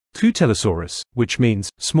Scutellosaurus, which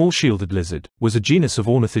means small shielded lizard, was a genus of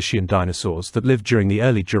ornithischian dinosaurs that lived during the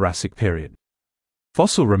early Jurassic period.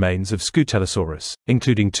 Fossil remains of Scutellosaurus,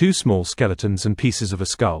 including 2 small skeletons and pieces of a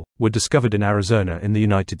skull, were discovered in Arizona in the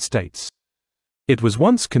United States. It was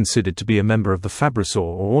once considered to be a member of the Fabrasaur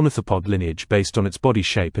or ornithopod lineage based on its body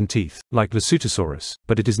shape and teeth, like Scutellosaurus,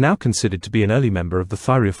 but it is now considered to be an early member of the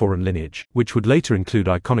Thyreophoran lineage, which would later include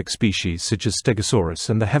iconic species such as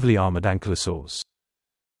Stegosaurus and the heavily armored Ankylosaurs.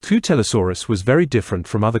 Scutellosaurus was very different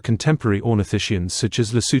from other contemporary ornithischians such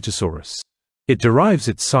as Scutellosaurus. It derives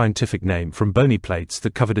its scientific name from bony plates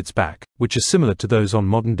that covered its back, which are similar to those on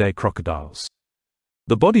modern-day crocodiles.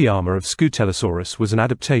 The body armor of Scutellosaurus was an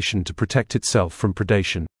adaptation to protect itself from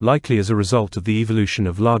predation, likely as a result of the evolution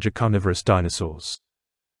of larger carnivorous dinosaurs.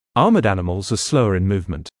 Armored animals are slower in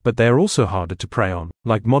movement, but they are also harder to prey on,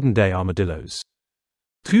 like modern-day armadillos.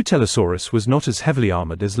 Scutellosaurus was not as heavily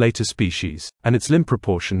armored as later species, and its limb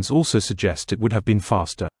proportions also suggest it would have been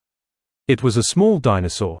faster. It was a small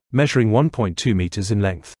dinosaur, measuring 1.2 meters in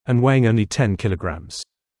length, and weighing only 10 kilograms.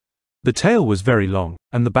 The tail was very long,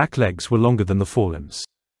 and the back legs were longer than the forelimbs.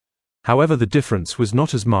 However, the difference was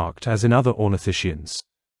not as marked as in other ornithischians.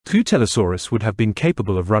 Scutellosaurus would have been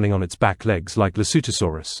capable of running on its back legs like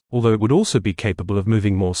Scutellosaurus, although it would also be capable of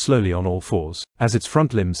moving more slowly on all fours, as its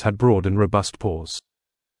front limbs had broad and robust paws.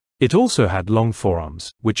 It also had long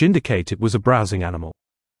forearms, which indicate it was a browsing animal.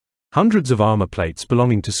 Hundreds of armor plates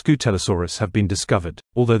belonging to Scutellosaurus have been discovered,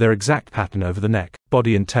 although their exact pattern over the neck,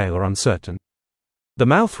 body and tail are uncertain. The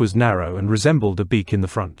mouth was narrow and resembled a beak in the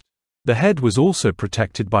front. The head was also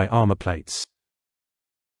protected by armor plates.